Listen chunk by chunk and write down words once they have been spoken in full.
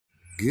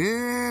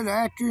Good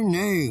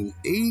afternoon,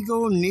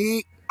 Eagle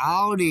Nick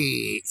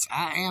Audits.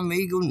 I am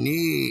Eagle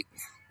Nick,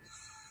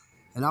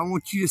 and I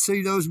want you to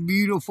see those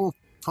beautiful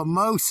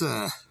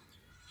mimosa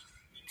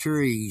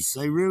trees.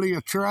 They really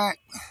attract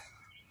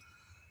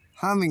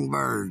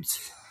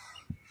hummingbirds.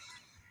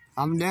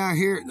 I'm down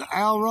here at the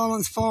Al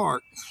Rollins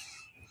Park.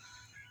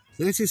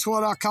 This is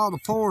what I call the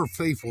poor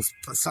people's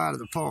side of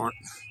the park.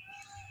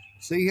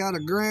 See how the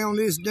ground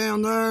is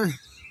down there?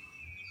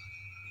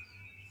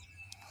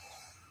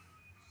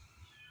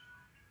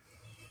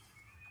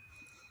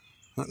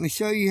 Let me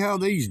show you how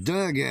these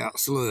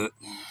dugouts look.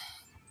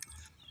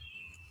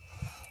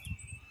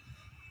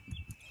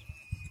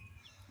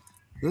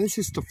 This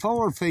is the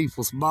poor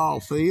people's ball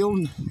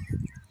field.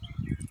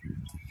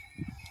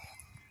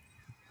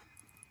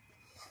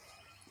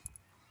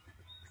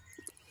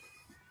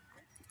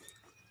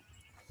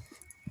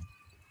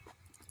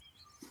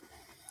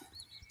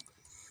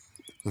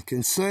 The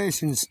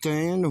concession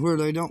stand where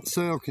they don't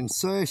sell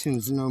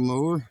concessions no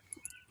more.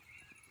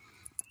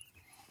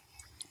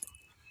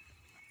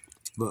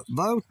 But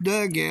both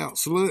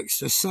dugouts looks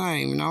the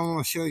same, and I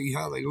want to show you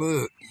how they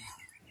look.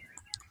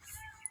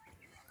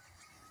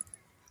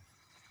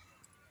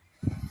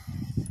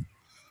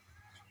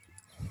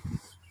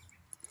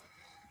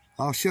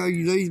 I'll show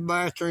you these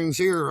bathrooms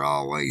here are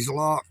always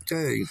locked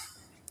too.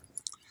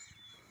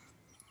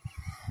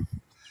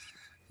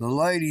 The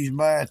ladies'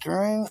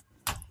 bathroom,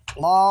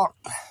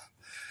 locked.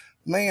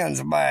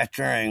 Men's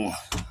bathroom,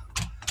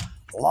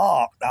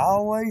 locked,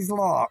 always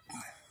locked.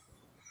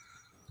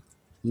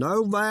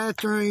 No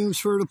bathrooms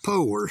for the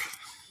poor.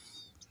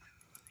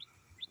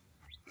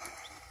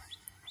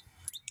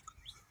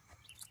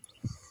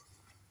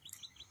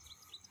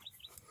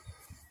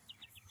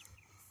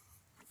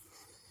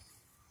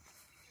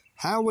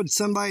 How would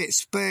somebody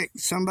expect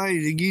somebody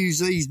to use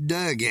these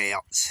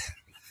dugouts?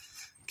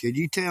 Could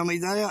you tell me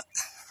that?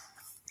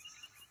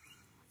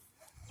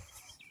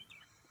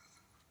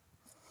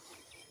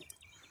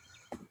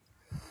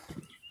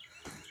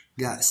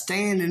 Got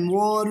standing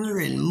water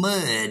and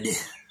mud.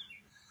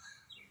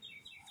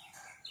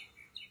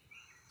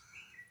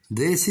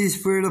 This is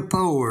for the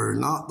poor,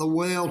 not the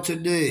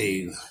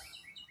well-to-do.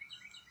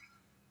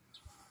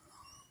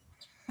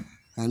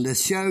 And to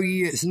show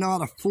you it's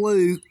not a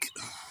fluke,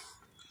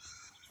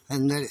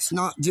 and that it's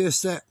not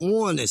just that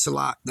one that's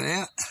like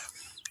that,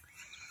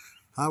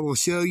 I will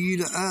show you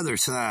the other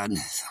side.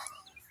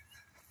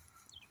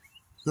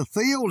 The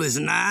field is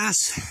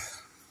nice.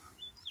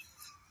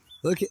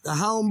 Look at the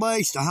home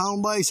base. The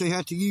home base, they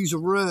have to use a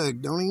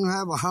rug. Don't even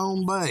have a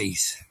home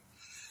base.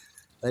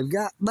 They've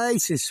got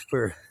bases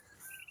for...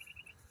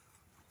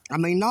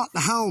 not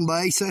the home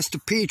base, that's the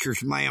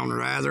pitcher's mound,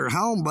 rather.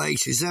 Home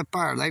base is up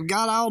there. They've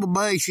got all the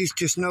bases,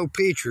 just no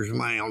pitcher's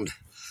mound.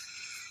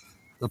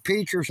 The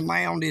pitcher's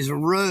mound is a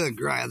rug,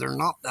 rather,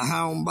 not the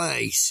home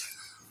base.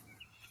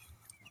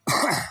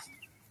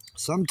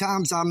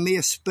 Sometimes I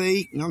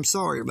misspeak, and I'm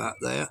sorry about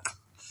that.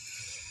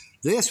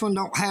 This one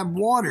don't have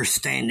water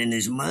standing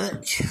as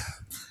much.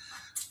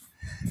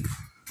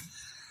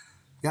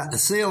 Got the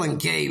ceiling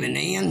caving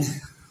in.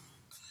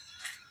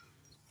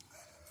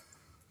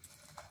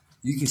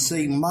 You can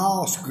see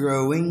moss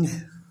growing.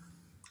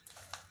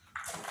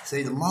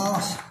 See the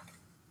moss?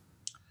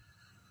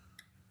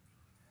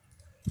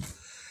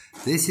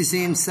 This is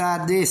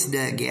inside this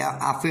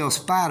dugout. I feel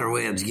spider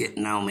webs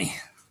getting on me.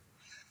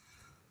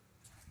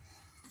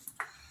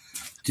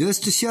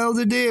 Just to show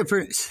the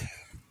difference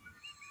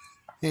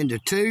in the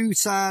two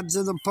sides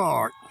of the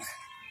park.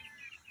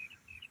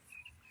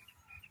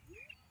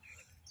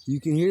 You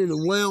can hear the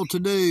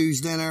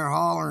well-to-dos down there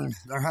hollering.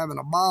 They're having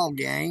a ball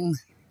game.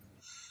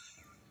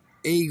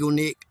 Eagle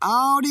Nick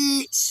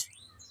Audits.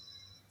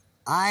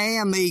 I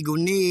am Eagle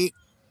Nick,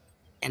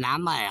 and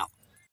I'm out.